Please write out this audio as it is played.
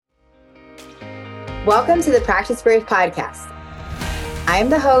Welcome to the Practice Brave podcast. I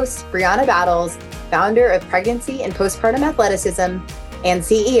am the host, Brianna Battles, founder of Pregnancy and Postpartum Athleticism and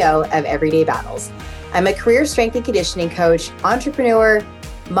CEO of Everyday Battles. I'm a career strength and conditioning coach, entrepreneur,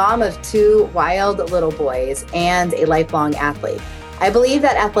 mom of 2 wild little boys, and a lifelong athlete. I believe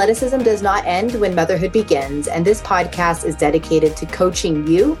that athleticism does not end when motherhood begins, and this podcast is dedicated to coaching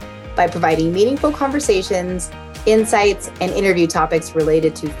you by providing meaningful conversations, insights, and interview topics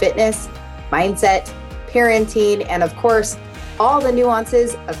related to fitness, mindset, parenting, and of course, all the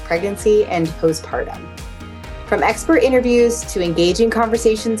nuances of pregnancy and postpartum. From expert interviews to engaging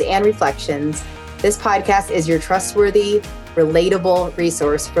conversations and reflections, this podcast is your trustworthy, relatable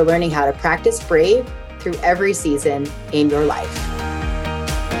resource for learning how to practice brave through every season in your life.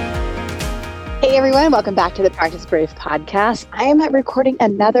 Hey everyone, welcome back to the Practice Brave podcast. I am recording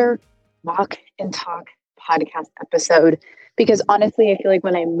another walk and talk podcast episode because honestly, I feel like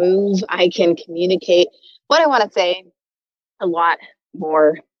when I move, I can communicate what I want to say a lot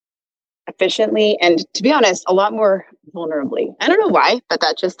more efficiently and, to be honest, a lot more vulnerably. I don't know why, but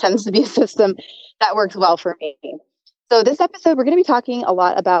that just tends to be a system that works well for me. So this episode, we're going to be talking a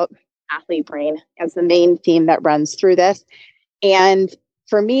lot about athlete brain as the main theme that runs through this. And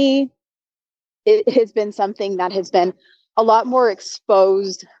for me, it has been something that has been a lot more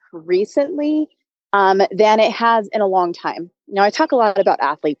exposed recently than it has in a long time. Now, I talk a lot about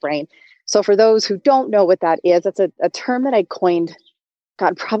athlete brain. So for those who don't know what that is, that's a term that I coined,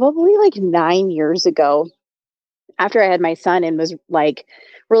 God, probably like 9 years ago after I had my son and was like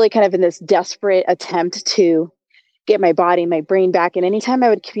really kind of in this desperate attempt to get my body, my brain back. And anytime I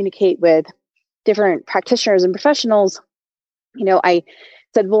would communicate with different practitioners and professionals, I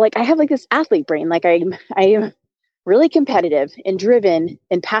said, well, like I have like this athlete brain, like I am really competitive and driven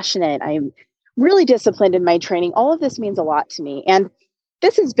and passionate. I'm really disciplined in my training. All of this means a lot to me. And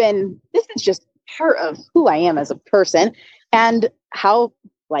this is just part of who I am as a person and how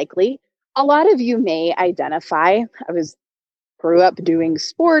likely a lot of you may identify. Grew up doing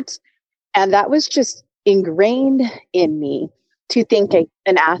sports, and that was just ingrained in me to think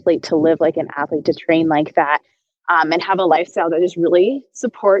an athlete, to live like an athlete, to train like that, and have a lifestyle that just really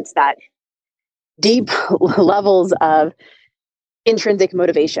supports that deep levels of intrinsic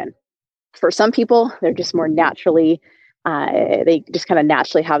motivation. For some people, they're just more naturally, they just kind of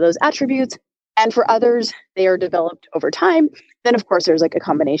naturally have those attributes. And for others, they are developed over time. Then, of course, there's like a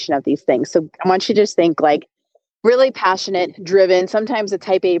combination of these things. So I want you to just think like really passionate, driven, sometimes a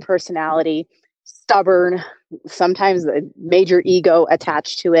type A personality, stubborn, sometimes a major ego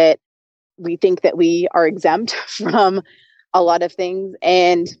attached to it. We think that we are exempt from a lot of things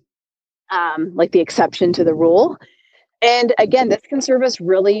and like the exception to the rule. And again, this can serve us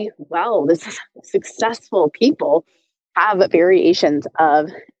really well. This is successful people have variations of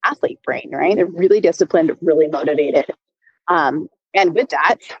athlete brain, right? They're really disciplined, really motivated. And with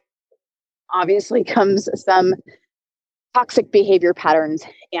that, obviously comes some toxic behavior patterns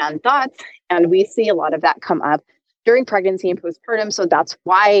and thoughts. And we see a lot of that come up during pregnancy and postpartum. So that's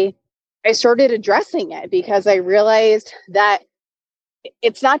why I started addressing it, because I realized that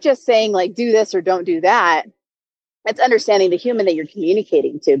it's not just saying like, do this or don't do that. It's understanding the human that you're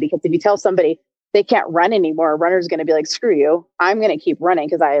communicating to, because if you tell somebody they can't run anymore, a runner's going to be like, screw you, I'm going to keep running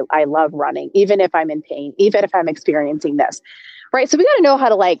because I love running, even if I'm in pain, even if I'm experiencing this, right? So we got to know how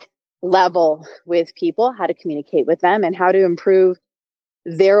to like level with people, how to communicate with them, and how to improve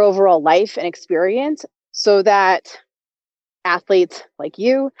their overall life and experience so that athletes like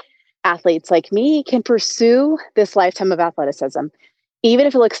you, athletes like me can pursue this lifetime of athleticism. Even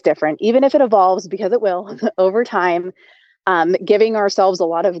if it looks different, even if it evolves, because it will over time, giving ourselves a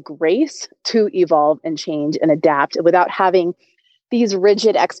lot of grace to evolve and change and adapt without having these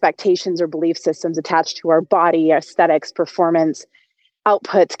rigid expectations or belief systems attached to our body, aesthetics, performance,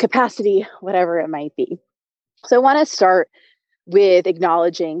 output, capacity, whatever it might be. So I want to start with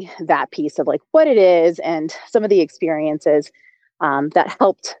acknowledging that piece of like what it is and some of the experiences that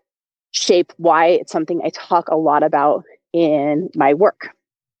helped shape why it's something I talk a lot about in my work.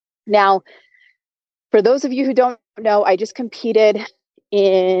 Now, for those of you who don't know, I just competed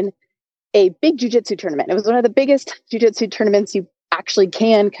in a big jiu-jitsu tournament. It was one of the biggest jiu-jitsu tournaments you actually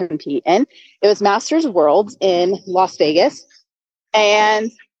can compete in. It was Masters Worlds in Las Vegas.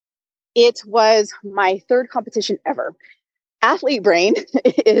 And it was my third competition ever. Athlete brain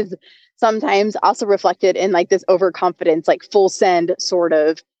is sometimes also reflected in like this overconfidence, like full send sort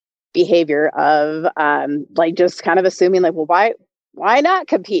of behavior of like just kind of assuming like, well, why not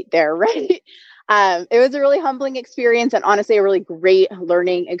compete there, right? It was a really humbling experience and honestly a really great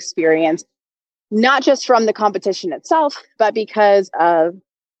learning experience, not just from the competition itself, but because of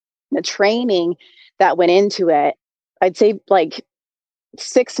the training that went into it, I'd say like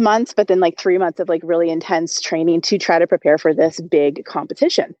 6 months, but then like 3 months of like really intense training to try to prepare for this big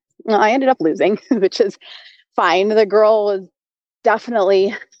competition. Well, I ended up losing, which is fine. The girl was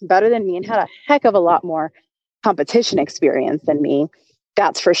definitely better than me and had a heck of a lot more competition experience than me.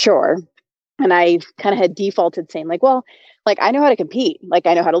 That's for sure. And I kind of had defaulted saying like, well, like I know how to compete. Like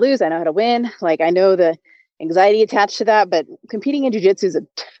I know how to lose. I know how to win. Like I know the anxiety attached to that, but competing in jiu-jitsu is a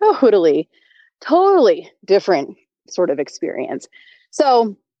totally different sort of experience.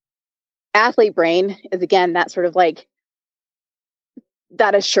 So athlete brain is again, that sort of like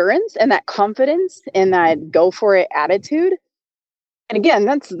that assurance and that confidence and that go for it attitude. And again,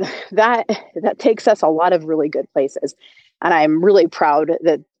 that takes us a lot of really good places. And I'm really proud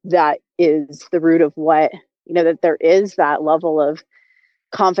that that is the root of what, that there is that level of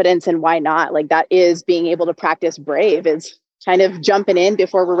confidence. And why not? Like that is being able to practice brave, is kind of jumping in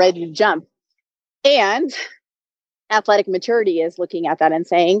before we're ready to jump. And athletic maturity is looking at that and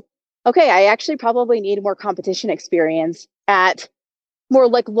saying, okay, I actually probably need more competition experience at more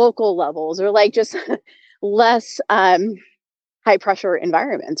like local levels or like just less high pressure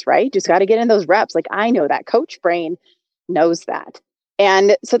environments, right? Just got to get in those reps. Like I know that coach brain knows that.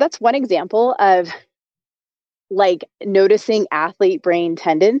 And so that's one example of like noticing athlete brain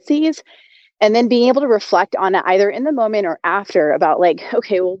tendencies and then being able to reflect on it either in the moment or after about like,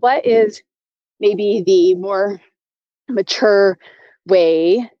 okay, well, what is maybe the more mature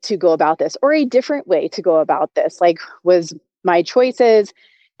way to go about this or a different way to go about this? Like was my choices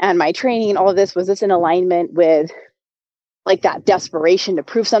and my training, all of this, was this in alignment with like that desperation to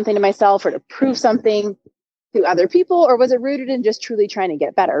prove something to myself or to prove something to other people? Or was it rooted in just truly trying to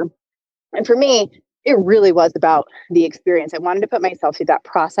get better? And for me, it really was about the experience. I wanted to put myself through that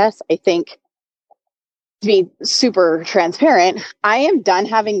process. I think, to be super transparent, I am done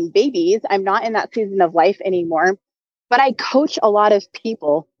having babies. I'm not in that season of life anymore, but I coach a lot of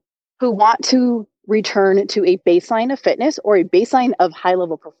people who want to return to a baseline of fitness or a baseline of high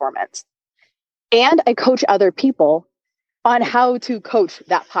level performance. And I coach other people on how to coach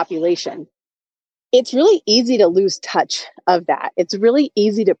that population. It's really easy to lose touch of that. It's really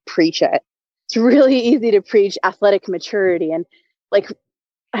easy to preach it. It's really easy to preach athletic maturity and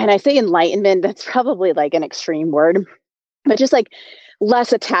I say enlightenment, that's probably like an extreme word, but just like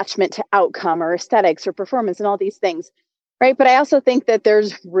less attachment to outcome or aesthetics or performance and all these things, right? But I also think that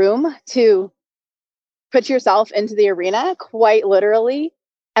there's room to put yourself into the arena quite literally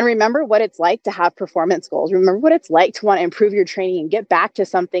and remember what it's like to have performance goals. Remember what it's like to want to improve your training and get back to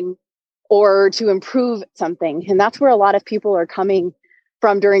something or to improve something. And that's where a lot of people are coming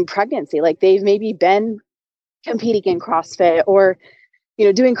from during pregnancy. Like they've maybe been competing in CrossFit or,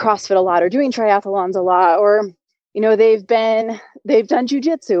 doing CrossFit a lot or doing triathlons a lot, or, they've done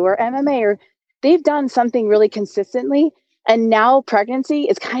jujitsu or MMA, or they've done something really consistently. And now pregnancy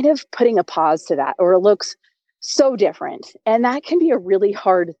is kind of putting a pause to that, or it looks so different. And that can be a really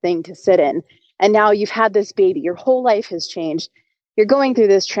hard thing to sit in. And now you've had this baby, your whole life has changed. You're going through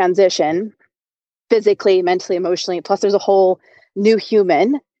this transition physically, mentally, emotionally, plus there's a whole new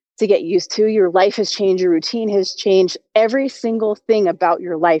human to get used to. Your life has changed, your routine has changed. Every single thing about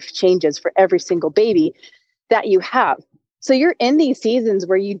your life changes for every single baby that you have. So you're in these seasons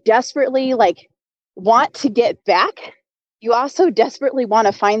where you desperately want to get back. You also desperately want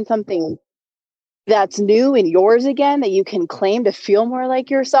to find something that's new and yours again that you can claim to feel more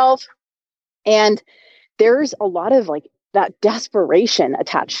like yourself. And there's a lot of that desperation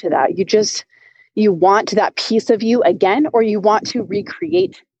attached to that. You want that piece of you again, or you want to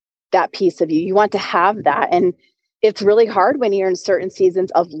recreate that piece of you. You want to have that. And it's really hard when you're in certain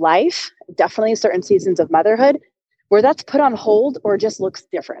seasons of life, definitely certain seasons of motherhood, where that's put on hold or just looks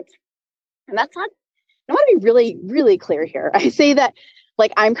different. And that's not, I want to be really, really clear here. I say that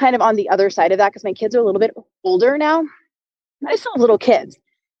I'm kind of on the other side of that because my kids are a little bit older now. I still have little kids.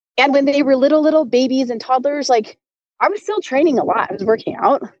 And when they were little babies and toddlers, I was still training a lot. I was working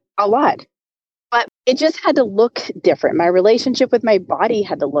out a lot. But it just had to look different. My relationship with my body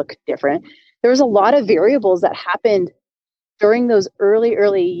had to look different. There was a lot of variables that happened during those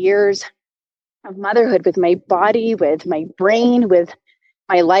early years of motherhood with my body, with my brain, with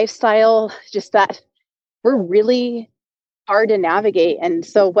my lifestyle, just that were really hard to navigate. And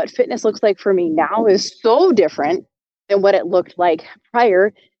so what fitness looks like for me now is so different than what it looked like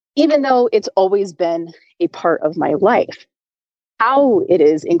prior, even though it's always been a part of my life. How it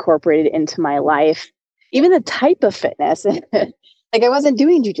is incorporated into my life, even the type of fitness. I wasn't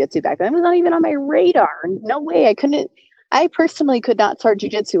doing jujitsu back then. It was not even on my radar. No way. I personally could not start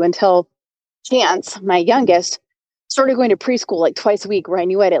jujitsu until Chance, my youngest, started going to preschool like twice a week, where I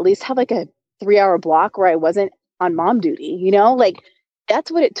knew I'd at least have like a 3-hour block where I wasn't on mom duty, like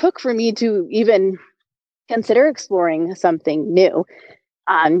that's what it took for me to even consider exploring something new.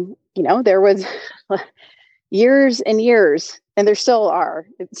 There was years and years, and there still are.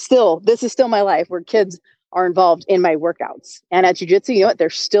 This is still my life where kids are involved in my workouts. And at jiu-jitsu, they're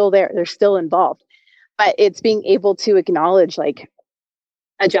still there. They're still involved. But it's being able to acknowledge, like,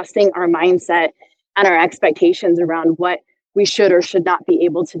 adjusting our mindset and our expectations around what we should or should not be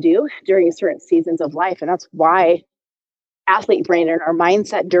able to do during certain seasons of life. And that's why athlete brain and our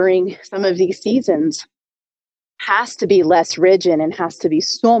mindset during some of these seasons has to be less rigid and has to be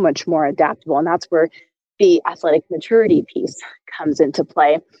so much more adaptable. And that's where the athletic maturity piece comes into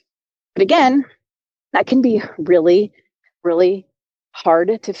play. But again, that can be really, really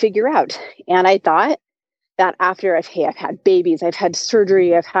hard to figure out. And I thought that after I've had babies, I've had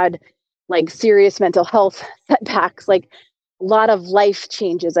surgery, I've had like serious mental health setbacks, like a lot of life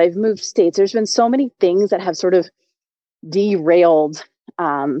changes. I've moved states. There's been so many things that have sort of derailed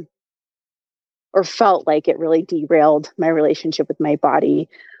or felt like it really derailed my relationship with my body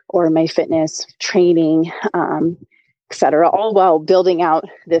or my fitness training, et cetera, all while building out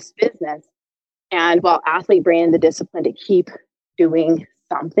this business. And while athlete brain, the discipline to keep doing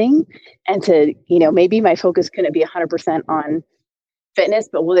something and to, maybe my focus couldn't be 100% on fitness,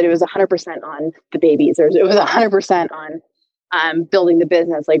 but whether it was 100% on the babies or it was 100% on building the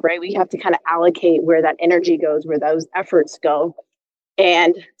business, like, right, we have to kind of allocate where that energy goes, where those efforts go.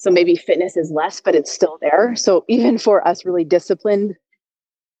 And so maybe fitness is less, but it's still there. So even for us really disciplined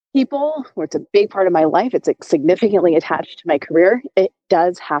people, where it's a big part of my life, it's like significantly attached to my career, it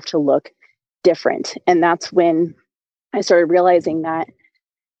does have to look different. And that's when I started realizing that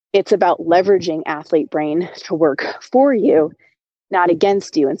it's about leveraging athlete brain to work for you, not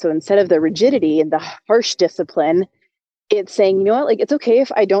against you. And so instead of the rigidity and the harsh discipline, it's saying, you know what, like, it's okay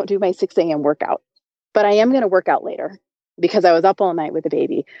if I don't do my 6 a.m. workout, but I am going to work out later because I was up all night with the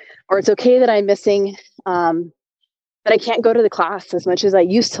baby. Or it's okay that I'm missing, that I can't go to the class as much as I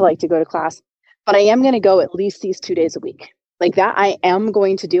used to like to go to class, but I am going to go at least these 2 days a week. Like that I am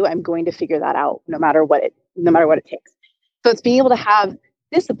going to do. I'm going to figure that out no matter what it takes. So it's being able to have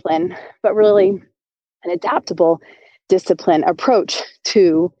discipline, but really an adaptable discipline approach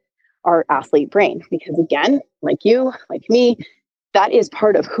to our athlete brain. Because again, like you, like me, that is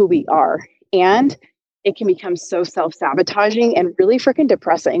part of who we are. And it can become so self-sabotaging and really freaking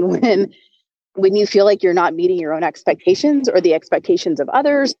depressing when you feel like you're not meeting your own expectations or the expectations of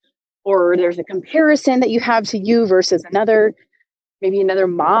others, or there's a comparison that you have to you versus maybe another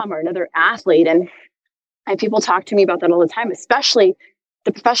mom or another athlete. And people talk to me about that all the time, especially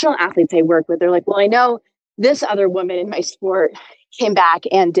the professional athletes I work with. They're like, well, I know this other woman in my sport came back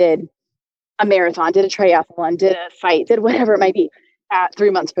and did a marathon, did a triathlon, did a fight, did whatever it might be at 3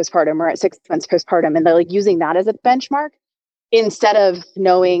 months postpartum or at 6 months postpartum. And they're like using that as a benchmark instead of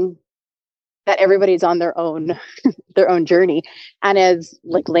knowing that everybody's on their own journey. And as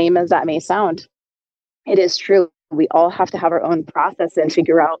like lame as that may sound, it is true. We all have to have our own process and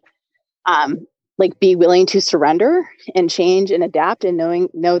figure out, like, be willing to surrender and change and adapt and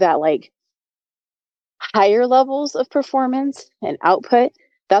know that like higher levels of performance and output,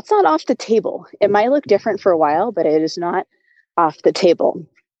 that's not off the table. It might look different for a while, but it is not off the table.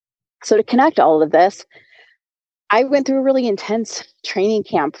 So to connect all of this, I went through a really intense training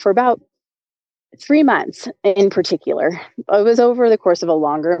camp for about 3 months in particular. It was over the course of a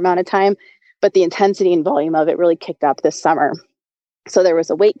longer amount of time, but the intensity and volume of it really kicked up this summer. So there was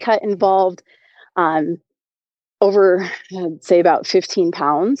a weight cut involved, over, I'd say, about 15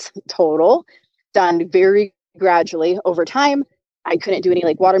 pounds total, done very gradually over time. I couldn't do any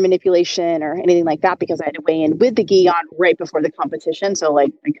like water manipulation or anything like that because I had to weigh in with the gi on right before the competition. So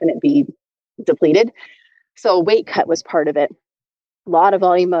like I couldn't be depleted. So weight cut was part of it. A lot of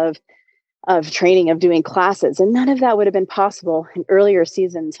volume of training, of doing classes. And none of that would have been possible in earlier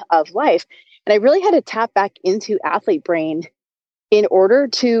seasons of life. And I really had to tap back into athlete brain in order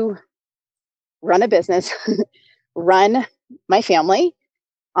to run a business, run my family,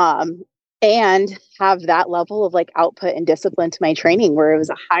 and have that level of like output and discipline to my training, where it was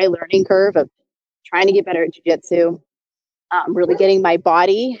a high learning curve of trying to get better at jiu-jitsu, really getting my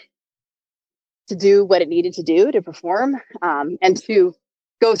body to do what it needed to do to perform, and to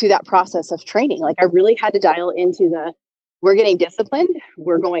go through that process of training. Like I really had to dial into we're getting disciplined,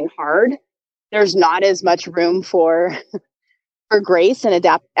 we're going hard. There's not as much room for grace and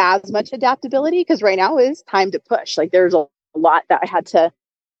as much adaptability, because right now is time to push. Like there's a lot that I had to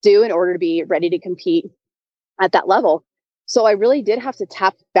do in order to be ready to compete at that level. So I really did have to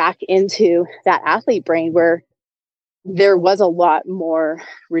tap back into that athlete brain where there was a lot more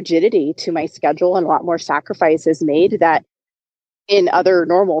rigidity to my schedule and a lot more sacrifices made that in other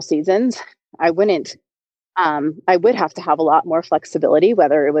normal seasons, I wouldn't. I would have to have a lot more flexibility,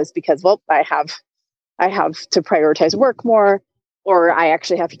 whether it was because, well, I have to prioritize work more, or I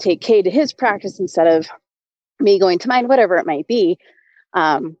actually have to take Kay to his practice instead of me going to mine, whatever it might be.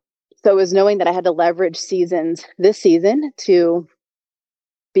 So it was knowing that I had to leverage seasons this season to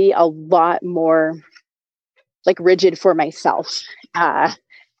be a lot more like rigid for myself.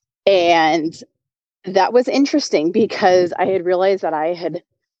 And that was interesting because I had realized that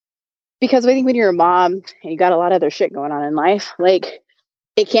because I think when you're a mom and you got a lot of other shit going on in life, like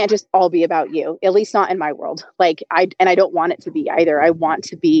it can't just all be about you, at least not in my world. Like I don't want it to be either. I want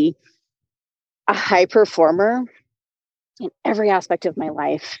to be a high performer in every aspect of my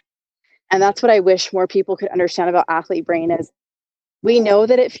life. And that's what I wish more people could understand about Athlete Brain is we know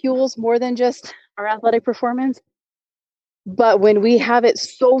that it fuels more than just our athletic performance. But when we have it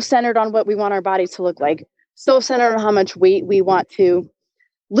so centered on what we want our bodies to look like, so centered on how much weight we want to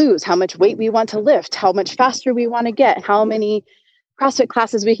lose, how much weight we want to lift, how much faster we want to get, how many CrossFit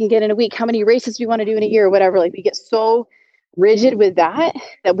classes we can get in a week, how many races we want to do in a year, or whatever. Like we get so rigid with that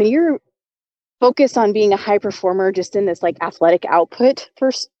when you're focused on being a high performer just in this like athletic output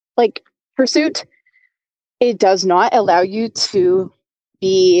first, like pursuit, it does not allow you to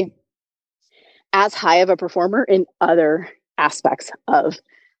be as high of a performer in other aspects of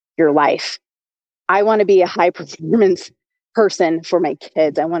your life. I want to be a high performance person for my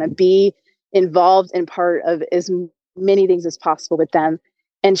kids. I want to be involved in part of as many things as possible with them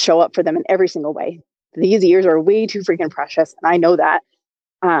and show up for them in every single way. These years are way too freaking precious. And I know that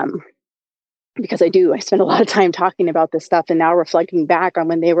because I spend a lot of time talking about this stuff and now reflecting back on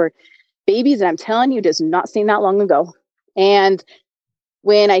when they were babies. And I'm telling you, it does not seem that long ago. And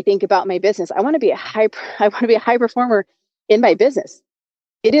when I think about my business, I want to be a high performer in my business.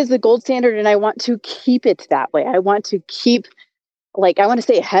 It is the gold standard and I want to keep it that way. I want to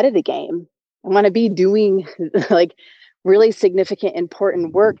stay ahead of the game. I want to be doing like really significant,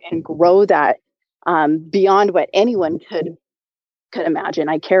 important work and grow that beyond what anyone could imagine.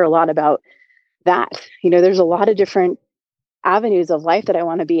 I care a lot about that. There's a lot of different avenues of life that I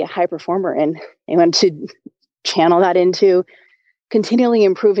want to be a high performer in. I want to channel that into continually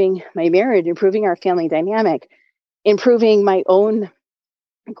improving my marriage, improving our family dynamic, improving my own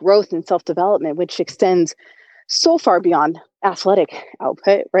growth and self-development, which extends so far beyond athletic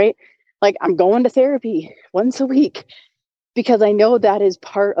output, right? Like I'm going to therapy once a week because I know that is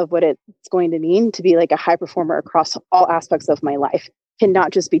part of what it's going to mean to be like a high performer across all aspects of my life.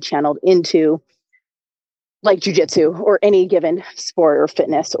 Cannot just be channeled into like jujitsu or any given sport or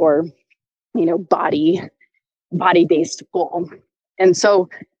fitness or, body-based goal. And so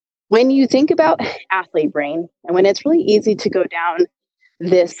when you think about Athlete Brain and when it's really easy to go down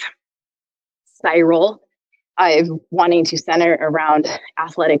this spiral of wanting to center around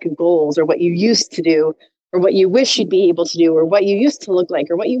athletic goals or what you used to do or what you wish you'd be able to do or what you used to look like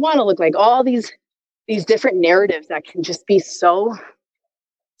or what you want to look like, all these different narratives that can just be so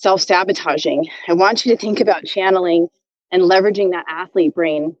self-sabotaging. I want you to think about channeling and leveraging that Athlete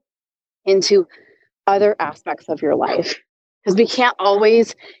Brain into other aspects of your life. Because it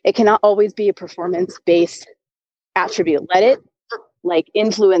cannot always be a performance-based attribute. Let it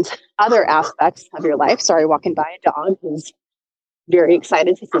influence other aspects of your life. Sorry, walking by a dog who's very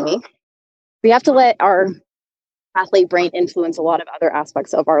excited to see me. We have to let our Athlete Brain influence a lot of other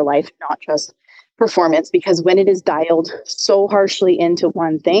aspects of our life, not just performance, because when it is dialed so harshly into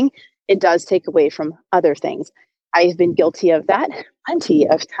one thing, it does take away from other things. I've been guilty of that plenty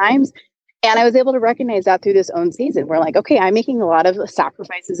of times. And I was able to recognize that through this own season. We're like, okay, I'm making a lot of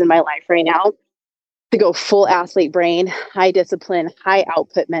sacrifices in my life right now to go full Athlete Brain, high discipline, high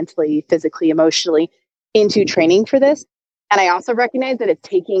output mentally, physically, emotionally into training for this. And I also recognize that it's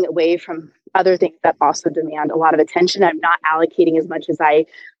taking away from other things that also demand a lot of attention. I'm not allocating as much as I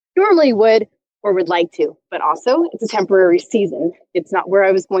normally would or would like to, but also it's a temporary season. It's not where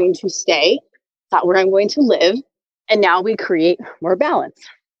I was going to stay. It's not where I'm going to live. And now we create more balance.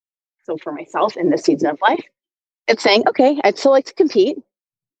 So for myself in this season of life, it's saying, okay, I'd still like to compete.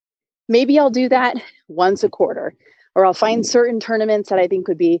 Maybe I'll do that once a quarter, or I'll find certain tournaments that I think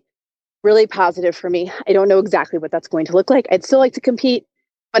would be really positive for me. I don't know exactly what that's going to look like. I'd still like to compete,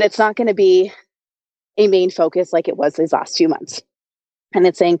 but it's not going to be a main focus like it was these last few months. And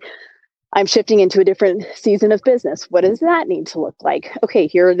it's saying, I'm shifting into a different season of business. What does that need to look like? Okay,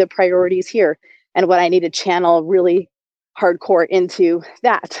 here are the priorities here and what I need to channel really hardcore into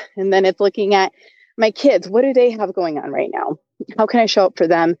that. And then it's looking at my kids. What do they have going on right now? How can I show up for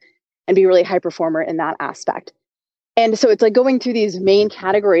them and be really high performer in that aspect? And so it's like going through these main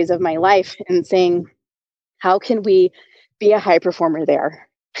categories of my life and saying, how can we be a high performer there?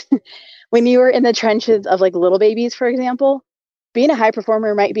 When you are in the trenches of like little babies, for example, being a high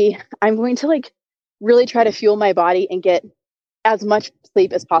performer might be, I'm going to like really try to fuel my body and get as much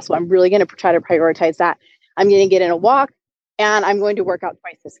sleep as possible. I'm really going to try to prioritize that. I'm going to get in a walk and I'm going to work out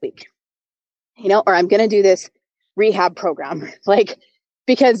twice this week, or I'm going to do this rehab program, like,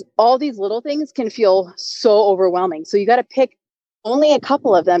 because all these little things can feel so overwhelming. So you got to pick only a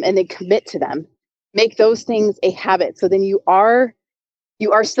couple of them and then commit to them. Make those things a habit. So then you are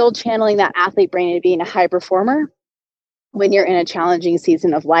still channeling that athlete brain into being a high performer when you're in a challenging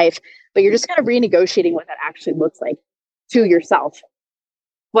season of life, but you're just kind of renegotiating what that actually looks like to yourself.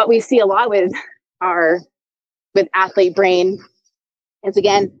 What we see a lot with athlete brain is,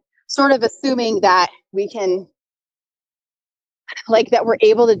 again, sort of assuming that we can, like, that we're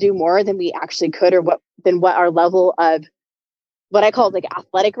able to do more than we actually could, or what our level of what I call like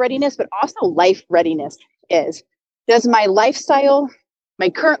athletic readiness, but also life readiness is. Does my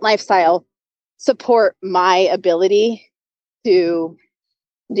current lifestyle support my ability to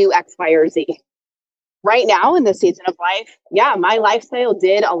do X, Y, or Z? Right now in this season of life, yeah, my lifestyle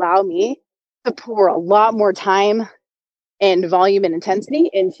did allow me to pour a lot more time and volume and intensity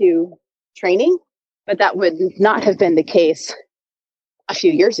into training, but that would not have been the case a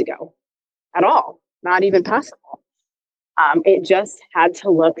few years ago at all, not even possible. It just had to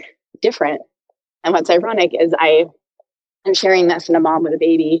look different. And what's ironic is I am sharing this, and a mom with a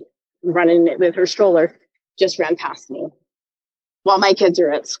baby running it with her stroller just ran past me while my kids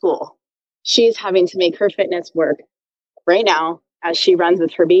are at school. She's having to make her fitness work right now as she runs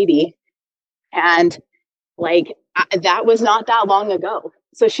with her baby. And like, that was not that long ago.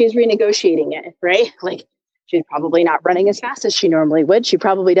 So she's renegotiating it, right? Like, she's probably not running as fast as she normally would. She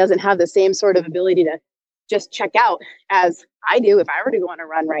probably doesn't have the same sort of ability to just check out as I do if I were to go on a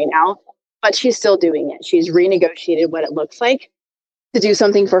run right now, but she's still doing it. She's renegotiated what it looks like to do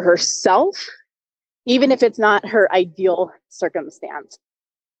something for herself, even if it's not her ideal circumstance.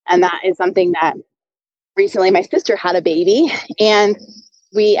 And that is something that recently my sister had a baby, and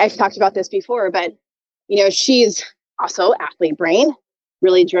I've talked about this before, but she's also athlete brain,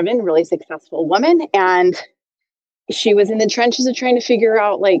 really driven, really successful woman. And she was in the trenches of trying to figure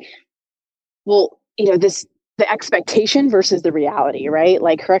out, like, well, the expectation versus the reality, right?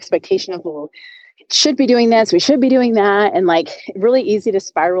 Like, her expectation of, well, it should be doing this, we should be doing that. And like, really easy to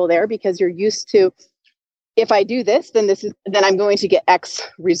spiral there because you're used to, if I do this, then I'm going to get X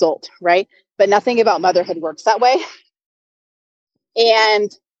result, right? But nothing about motherhood works that way. And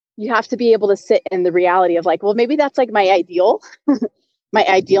you have to be able to sit in the reality of, like, well, maybe that's like my ideal, my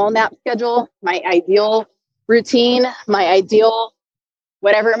ideal nap schedule, my ideal routine, my ideal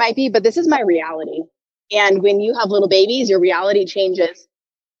whatever it might be, but this is my reality. And when you have little babies, your reality changes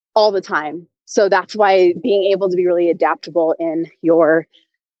all the time. So that's why being able to be really adaptable in your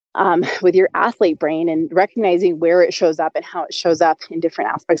with your athlete brain and recognizing where it shows up and how it shows up in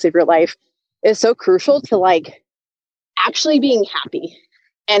different aspects of your life is so crucial to, like, actually being happy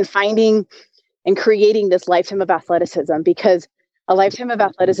and finding and creating this lifetime of athleticism, because a lifetime of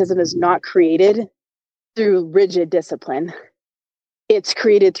athleticism is not created through rigid discipline. It's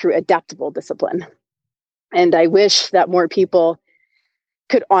created through adaptable discipline. And I wish that more people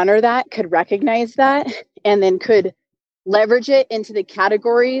could honor that, could recognize that, and then could leverage it into the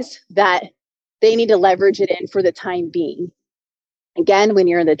categories that they need to leverage it in for the time being. Again, when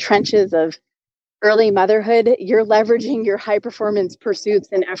you're in the trenches of early motherhood, you're leveraging your high performance pursuits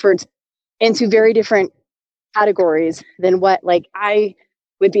and efforts into very different categories than what, like, I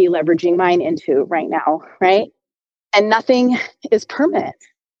would be leveraging mine into right now, right? And nothing is permanent.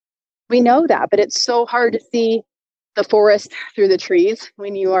 We know that, but it's so hard to see the forest through the trees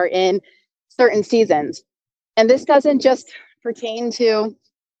when you are in certain seasons. And this doesn't just pertain to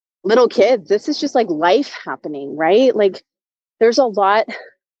little kids. This is just like life happening, right? Like, there's a lot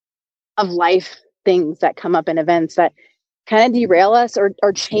of life things that come up in events that kind of derail us or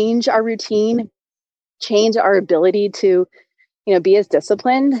change our routine, change our ability to, be as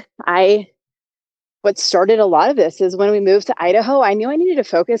disciplined. What started a lot of this is when we moved to Idaho, I knew I needed to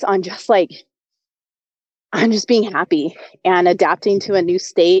focus on just being happy and adapting to a new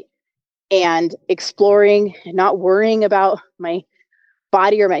state and exploring and not worrying about my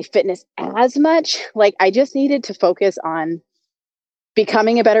body or my fitness as much. Like, I just needed to focus on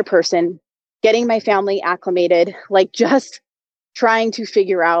becoming a better person, getting my family acclimated, like just trying to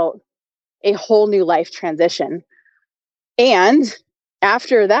figure out a whole new life transition. And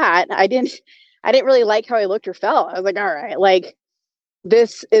after that, I didn't really like how I looked or felt. I was like, all right, like,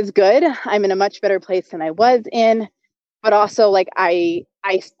 this is good. I'm in a much better place than I was in. but also like I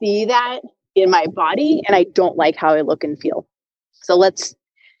see that in my body and I don't like how I look and feel. So let's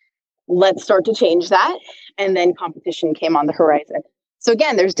start to change that. And then competition came on the horizon. So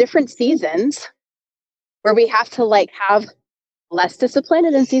again, there's different seasons where we have to like have less discipline,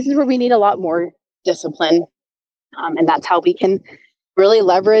 and then seasons where we need a lot more discipline. And that's how we can really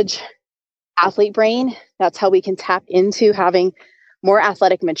leverage athlete brain. That's how we can tap into having more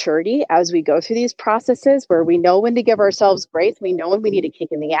athletic maturity as we go through these processes, where we know when to give ourselves grace. We know when we need a kick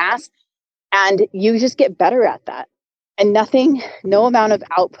in the ass, and you just get better at that. And no amount of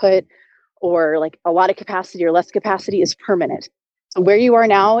output or like a lot of capacity or less capacity is permanent. So where you are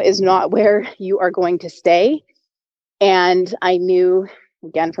now is not where you are going to stay. And I knew,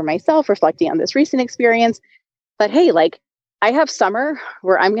 again, for myself, reflecting on this recent experience, that, hey, like I have summer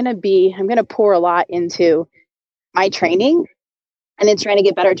where I'm going to pour a lot into my training and then trying to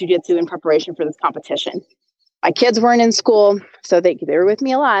get better at jujitsu in preparation for this competition. My kids weren't in school, so they were with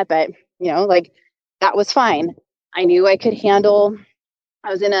me a lot, but like that was fine. I knew I could handle, I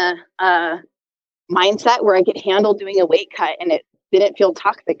was in a mindset where I could handle doing a weight cut, and it didn't feel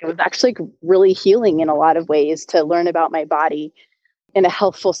toxic. It was actually really healing in a lot of ways to learn about my body in a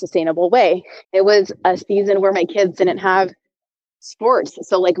healthful, sustainable way. It was a season where my kids didn't have sports.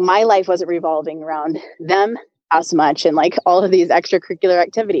 So like my life wasn't revolving around them as much and like all of these extracurricular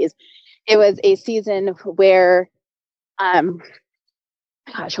activities. It was a season where,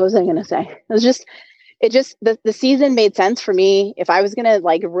 what was I going to say? The season made sense for me. If I was going to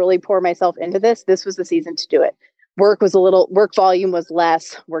like really pour myself into this was the season to do it. Work volume was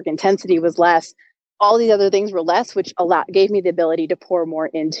less, work intensity was less. All these other things were less, which gave me the ability to pour more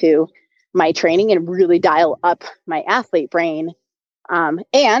into my training and really dial up my athlete brain.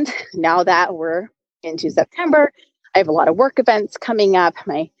 And now that we're into September, I have a lot of work events coming up.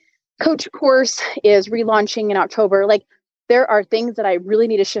 My coach course is relaunching in October. Like there are things that I really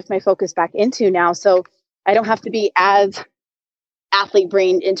need to shift my focus back into now. So I don't have to be as athlete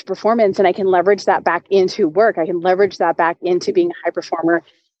brain into performance, and I can leverage that back into work. I can leverage that back into being a high performer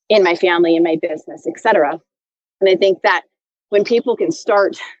in my family, in my business, etc. And I think that when people can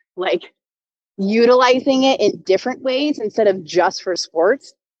start like utilizing it in different ways instead of just for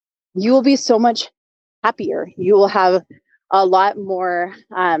sports, you will be so much happier. You will have a lot more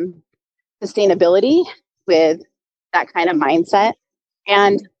sustainability with that kind of mindset.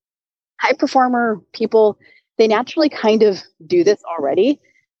 And high performer people, they naturally kind of do this already.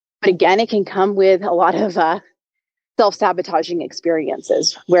 But again, it can come with a lot of self-sabotaging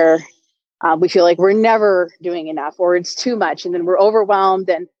experiences where we feel like we're never doing enough or it's too much. And then we're overwhelmed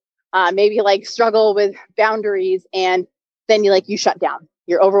and maybe like struggle with boundaries. And then you shut down.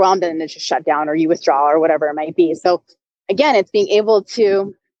 You're overwhelmed and it's just shut down, or you withdraw, or whatever it might be. So again, it's being able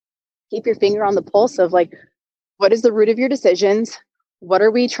to keep your finger on the pulse of like, what is the root of your decisions? What are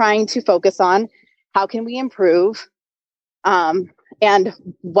we trying to focus on? How can we improve? And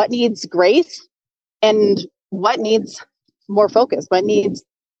what needs grace and what needs more focus? What needs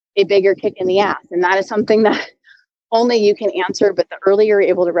a bigger kick in the ass? And that is something that only you can answer. But the earlier you're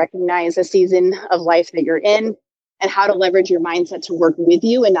able to recognize the season of life that you're in and how to leverage your mindset to work with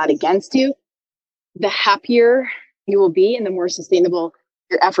you and not against you, the happier you will be and the more sustainable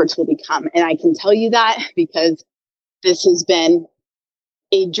your efforts will become. And I can tell you that because this has been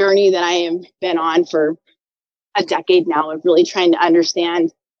a journey that I have been on for a decade now of really trying to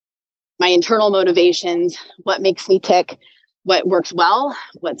understand my internal motivations, what makes me tick, what works well,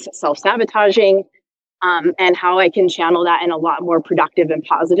 what's self-sabotaging, and how I can channel that in a lot more productive and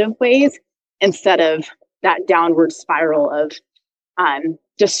positive ways instead of that downward spiral of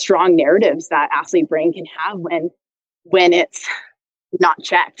just strong narratives that athlete brain can have when it's not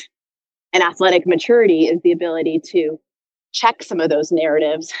checked. And athletic maturity is the ability to check some of those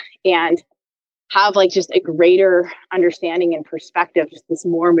narratives and have like just a greater understanding and perspective, just this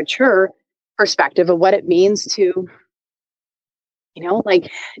more mature perspective of what it means to,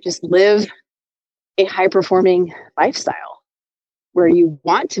 like just live a high performing lifestyle where you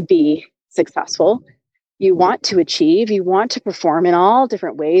want to be successful, you want to achieve, you want to perform in all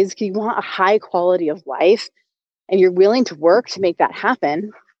different ways, you want a high quality of life, and you're willing to work to make that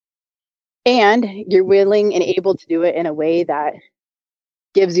happen. And you're willing and able to do it in a way that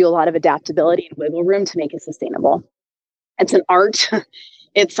gives you a lot of adaptability and wiggle room to make it sustainable. It's an art.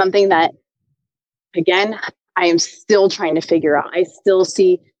 It's something that, again, I am still trying to figure out. I still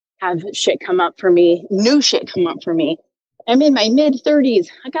have shit come up for me, new shit come up for me. I'm in my mid-30s.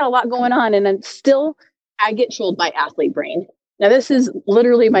 I got a lot going on, and then still I get trolled by athlete brain. Now, this is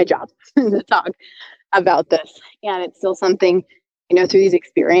literally my job to talk about this. And it's still something, through these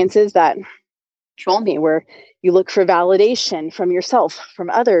experiences that troll me, where You look for validation from yourself, from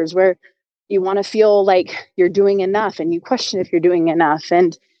others, where you want to feel like you're doing enough and you question if you're doing enough,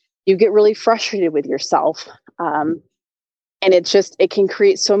 and you get really frustrated with yourself. And it can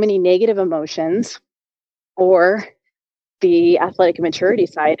create so many negative emotions. Or the athletic maturity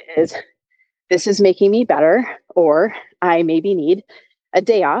side is, this is making me better, or I maybe need a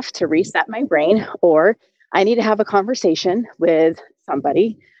day off to reset my brain, or I need to have a conversation with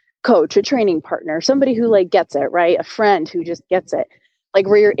somebody, coach, a training partner, somebody who like gets it, right? A friend who just gets it. Like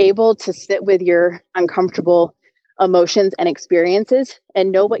where you're able to sit with your uncomfortable emotions and experiences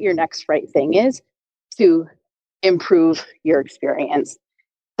and know what your next right thing is to improve your experience,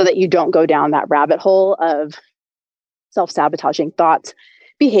 so that you don't go down that rabbit hole of self-sabotaging thoughts,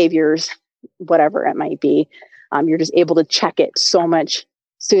 behaviors, whatever it might be. You're just able to check it so much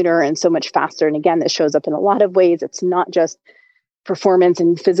sooner and so much faster. And again, this shows up in a lot of ways. It's not just performance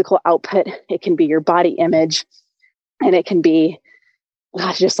and physical output. It can be your body image, and it can be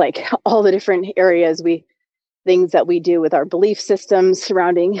just like all the different areas things that we do with our belief systems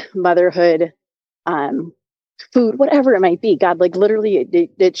surrounding motherhood, food, whatever it might be. God, like literally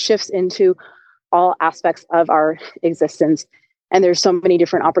it shifts into all aspects of our existence. And there's so many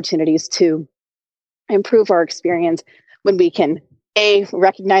different opportunities to improve our experience when we can A,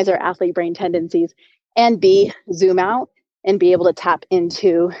 recognize our athlete brain tendencies, and B, zoom out and be able to tap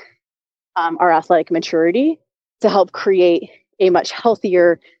into our athletic maturity to help create a much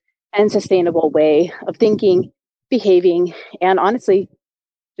healthier and sustainable way of thinking, behaving, and honestly,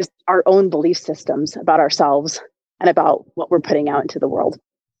 just our own belief systems about ourselves and about what we're putting out into the world.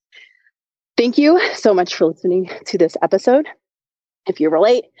 Thank you so much for listening to this episode. If you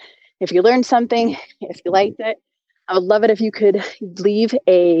relate, if you learned something, if you liked it, I would love it if you could leave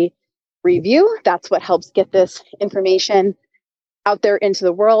a review. That's what helps get this information out there into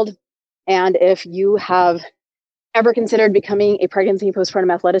the world. And if you have ever considered becoming a pregnancy and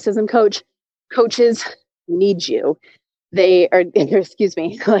postpartum athleticism coach, coaches need you.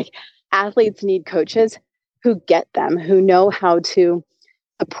 Athletes need coaches who get them, who know how to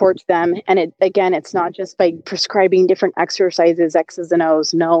support them. And it's not just by prescribing different exercises, X's and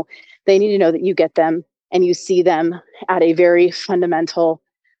O's. No, they need to know that you get them and you see them at a very fundamental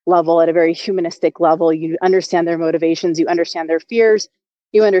level, at a very humanistic level. You understand their motivations, you understand their fears,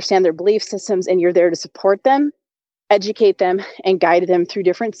 you understand their belief systems, and you're there to support them, educate them, and guide them through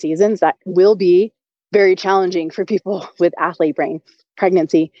different seasons that will be very challenging for people with athlete brain,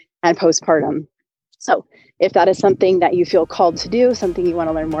 pregnancy, and postpartum. So if that is something that you feel called to do, something you want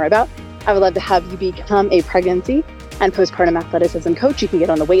to learn more about, I would love to have you become a pregnancy and postpartum athleticism coach. You can get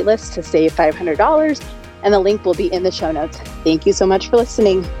on the wait list to save $500, and the link will be in the show notes. Thank you so much for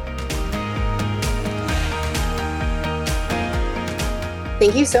listening.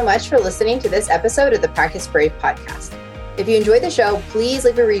 Thank you so much for listening to this episode of the Practice Brave podcast. If you enjoyed the show, please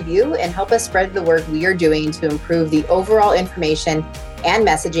leave a review and help us spread the work we are doing to improve the overall information and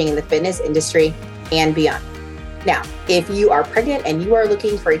messaging in the fitness industry and beyond. Now, if you are pregnant and you are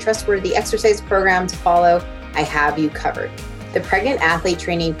looking for a trustworthy exercise program to follow, I have you covered. The Pregnant Athlete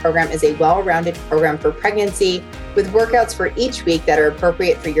Training Program is a well-rounded program for pregnancy with workouts for each week that are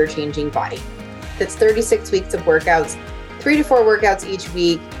appropriate for your changing body. That's 36 weeks of workouts, 3 to 4 workouts each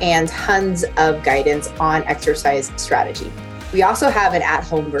week, and tons of guidance on exercise strategy. We also have an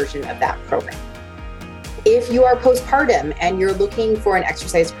at-home version of that program. If you are postpartum and you're looking for an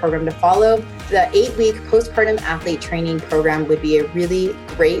exercise program to follow, the 8-week postpartum athlete training program would be a really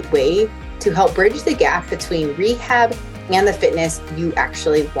great way to help bridge the gap between rehab and the fitness you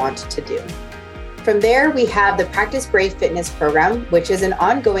actually want to do. From there, we have the Practice Brave Fitness program, which is an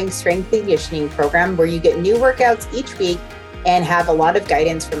ongoing strength and conditioning program where you get new workouts each week and have a lot of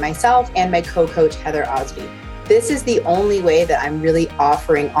guidance from myself and my co-coach, Heather Osby. This is the only way that I'm really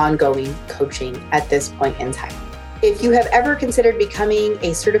offering ongoing coaching at this point in time. If you have ever considered becoming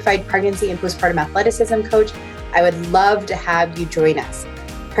a certified pregnancy and postpartum athleticism coach, I would love to have you join us.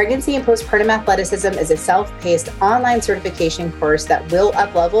 Pregnancy and Postpartum Athleticism is a self-paced online certification course that will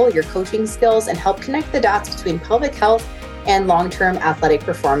up-level your coaching skills and help connect the dots between pelvic health and long-term athletic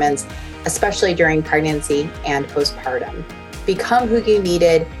performance, especially during pregnancy and postpartum. Become who you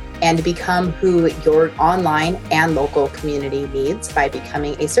needed and become who your online and local community needs by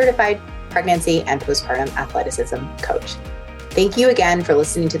becoming a certified pregnancy and postpartum athleticism coach. Thank you again for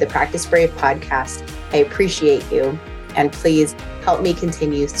listening to the Practice Brave podcast. I appreciate you. And please help me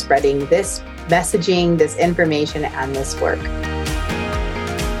continue spreading this messaging, this information, and this work.